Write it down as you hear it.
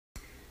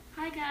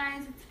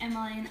guys, it's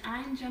Emily and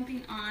I'm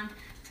jumping on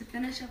to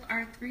finish up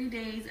our 3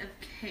 days of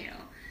kale.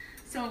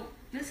 So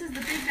this is the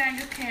big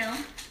bag of kale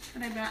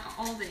that I bought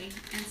all day,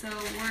 and so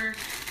we're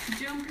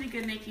doing pretty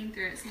good making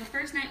through it. So the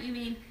first night we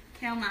made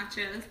kale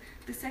nachos,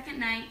 the second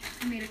night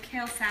we made a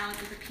kale salad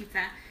with a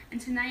pizza, and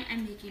tonight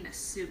I'm making a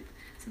soup.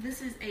 So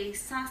this is a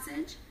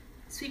sausage,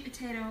 sweet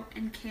potato,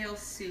 and kale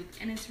soup,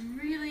 and it's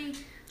really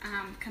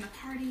kind of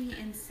hearty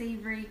and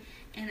savory,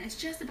 and it's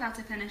just about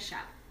to finish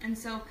up. And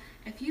so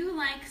if you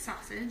like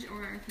sausage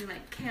or if you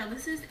like kale,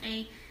 this is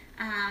a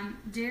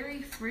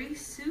dairy-free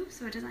soup,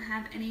 so it doesn't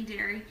have any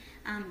dairy.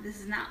 This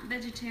is not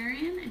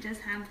vegetarian. It does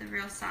have the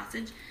real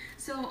sausage.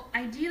 So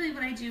ideally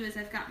what I do is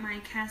I've got my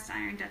cast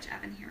iron Dutch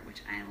oven here,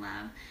 which I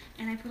love,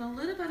 and I put a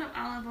little bit of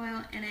olive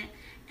oil in it,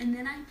 and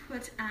then I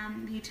put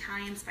the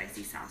Italian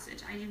spicy sausage.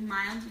 I do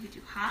mild, you could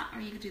do hot,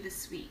 or you could do the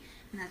sweet,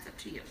 and that's up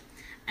to you.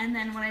 And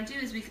then what I do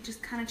is we could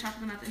just kind of chop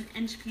them up in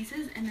inch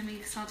pieces, and then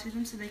we saute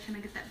them so they kind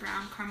of get that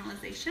brown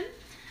caramelization.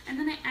 And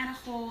then I add a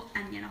whole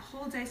onion, a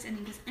whole diced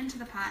onion just into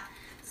the pot,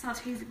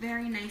 sautés it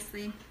very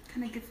nicely,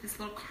 kind of gets this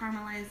little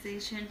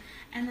caramelization,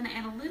 and then I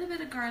add a little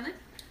bit of garlic,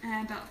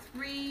 about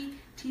 3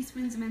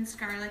 teaspoons of minced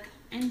garlic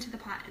into the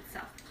pot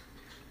itself.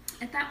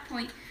 At that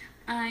point,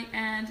 I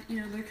add,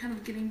 they're kind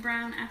of getting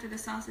brown after the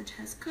sausage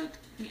has cooked.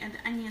 We add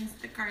the onions,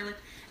 the garlic,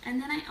 and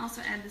then I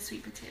also add the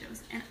sweet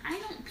potatoes. And I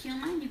don't peel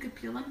mine, you could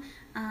peel them.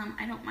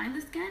 I don't mind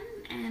the skin,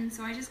 and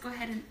so I just go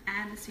ahead and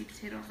add the sweet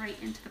potato right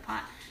into the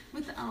pot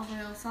with the olive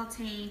oil,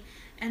 sauteing,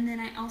 and then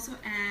I also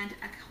add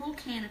a whole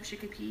can of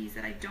chickpeas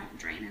that I don't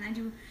drain, and I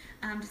do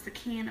just a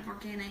can of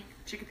organic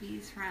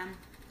chickpeas from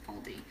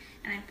Aldi,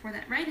 and I pour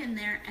that right in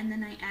there, and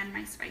then I add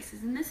my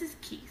spices, and this is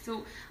key.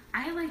 So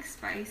I like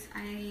spice.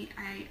 I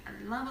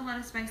love a lot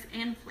of spice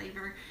and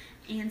flavor,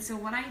 and so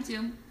what I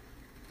do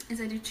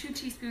is I do 2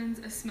 teaspoons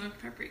of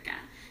smoked paprika,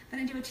 then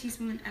I do a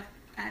teaspoon of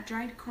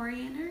dried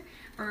coriander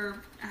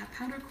or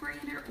powdered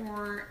coriander,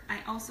 or I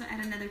also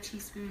add another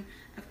teaspoon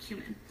of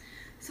cumin.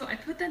 So I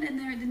put that in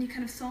there, then you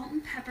kind of salt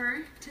and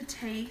pepper to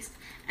taste,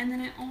 and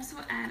then I also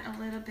add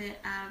a little bit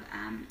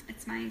of,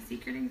 it's my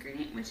secret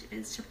ingredient, which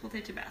is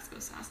chipotle Tabasco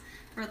sauce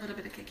for a little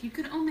bit of kick. You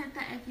could omit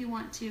that if you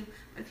want to,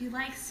 but if you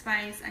like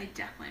spice, I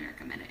definitely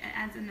recommend it. It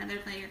adds another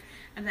layer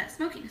of that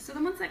smoking. So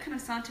then once that kind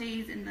of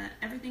sautés and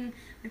everything,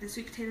 like the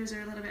sweet potatoes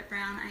are a little bit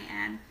brown, I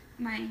add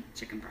my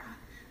chicken broth.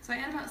 So I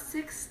add about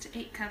 6 to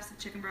 8 cups of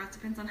chicken broth,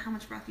 depends on how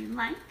much broth you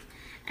like,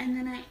 and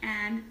then I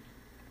add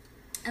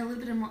a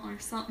little bit of more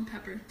salt and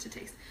pepper to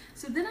taste.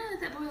 So then I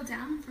let that boil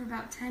down for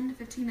about 10 to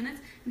 15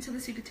 minutes until the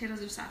sweet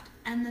potatoes are soft,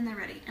 and then they're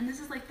ready. And this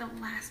is like the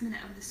last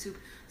minute of the soup,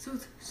 so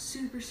it's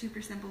super,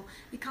 super simple.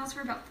 It calls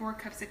for about 4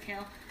 cups of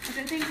kale, which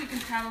I think we can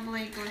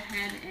probably go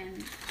ahead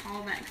and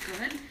call that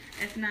good.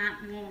 If not,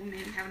 we'll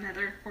maybe have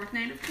another 4th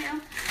night of kale.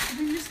 And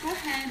then just go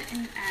ahead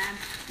and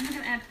I'm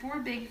going to add 4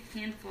 big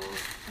handfuls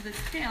of this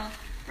kale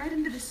right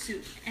into the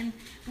soup. And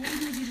what we're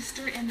going to do to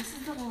stir it in, this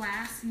is the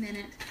last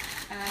minute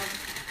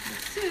of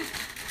the soup.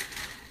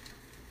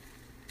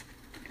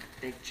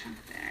 Big chunk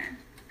there.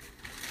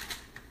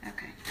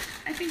 Okay,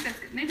 I think that's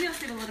good. Maybe I'll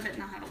save a little bit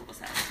and I'll have a little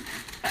salad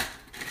tonight.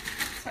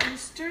 So I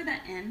just stir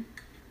that in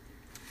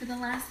for the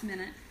last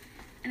minute,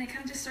 and it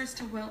kind of just starts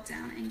to wilt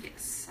down and get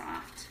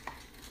soft.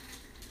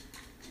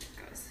 There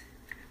it goes.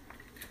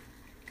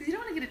 Because you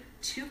don't want to get it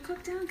too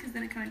cooked down, because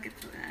then it kind of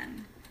gets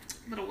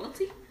a little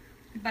wilty.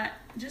 But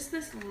just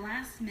this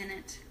last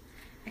minute,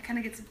 it kind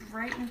of gets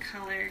bright in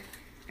color.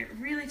 It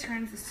really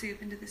turns the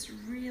soup into this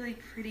really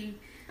pretty,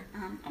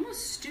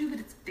 almost stew, but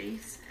it's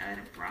based out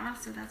of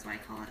broth, so that's why I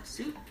call it a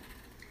soup.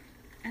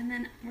 And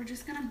then we're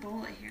just gonna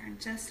boil it here in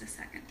just a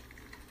second.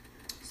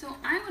 So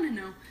I wanna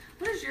know,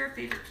 what is your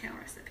favorite kale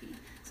recipe?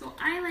 So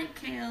I like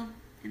kale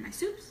in my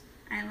soups,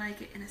 I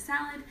like it in a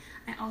salad,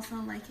 I also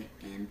like it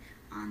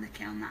on the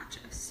kale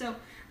nachos. So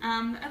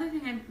the other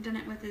thing I've done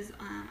it with is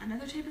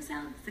another type of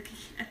salad. It's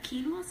a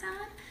quinoa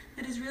salad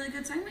that is really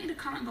good. So I want you to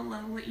comment below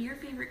what your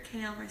favorite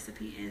kale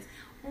recipe is,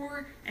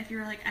 or if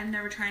you're like, I've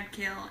never tried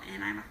kale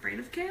and I'm afraid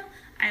of kale,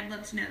 I'd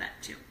love to know that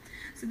too.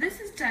 So this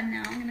is done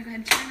now. I'm gonna go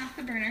ahead and turn off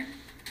the burner,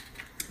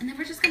 and then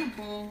we're just gonna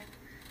boil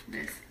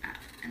this up.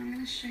 And I'm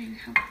gonna show you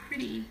how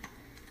pretty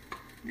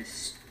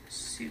this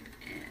soup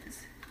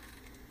is.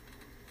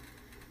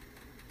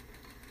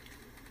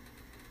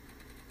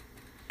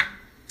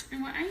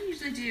 And what I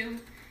usually do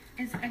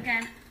is,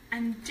 again,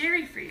 I'm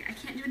dairy-free. I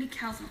can't do any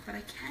cow's milk, but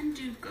I can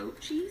do goat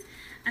cheese.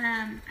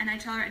 And I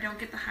tell her I don't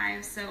get the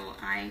hives, so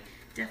I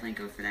definitely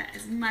go for that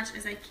as much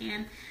as I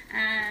can.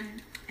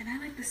 And I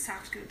like the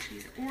soft goat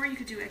cheese. Or you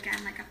could do, again,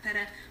 like a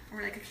feta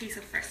or like a queso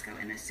fresco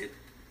in a soup.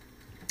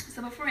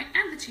 So before I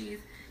add the cheese,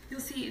 you'll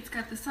see it's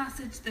got the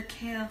sausage, the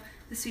kale,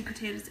 the sweet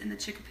potatoes, and the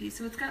chickpeas.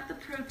 So it's got the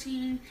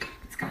protein,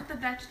 it's got the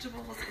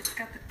vegetables, it's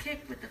got the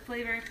kick with the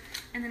flavor,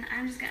 and then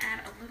I'm just gonna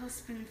add a little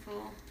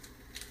spoonful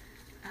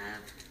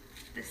of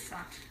this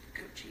soft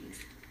goat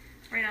cheese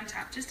right on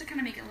top, just to kind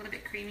of make it a little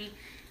bit creamy.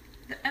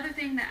 The other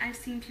thing that I've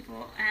seen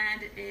people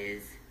add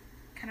is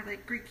kind of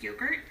like Greek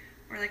yogurt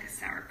or like a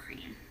sour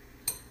cream.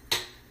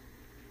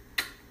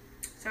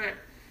 So good.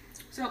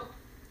 So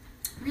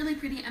really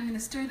pretty. I'm going to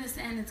stir this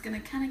in. It's going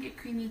to kind of get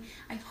creamy.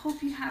 I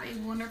hope you have a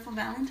wonderful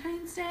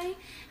Valentine's Day,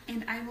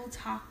 and I will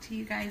talk to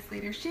you guys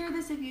later. Share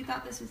this if you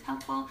thought this was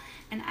helpful,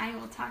 and I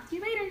will talk to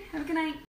you later. Have a good night.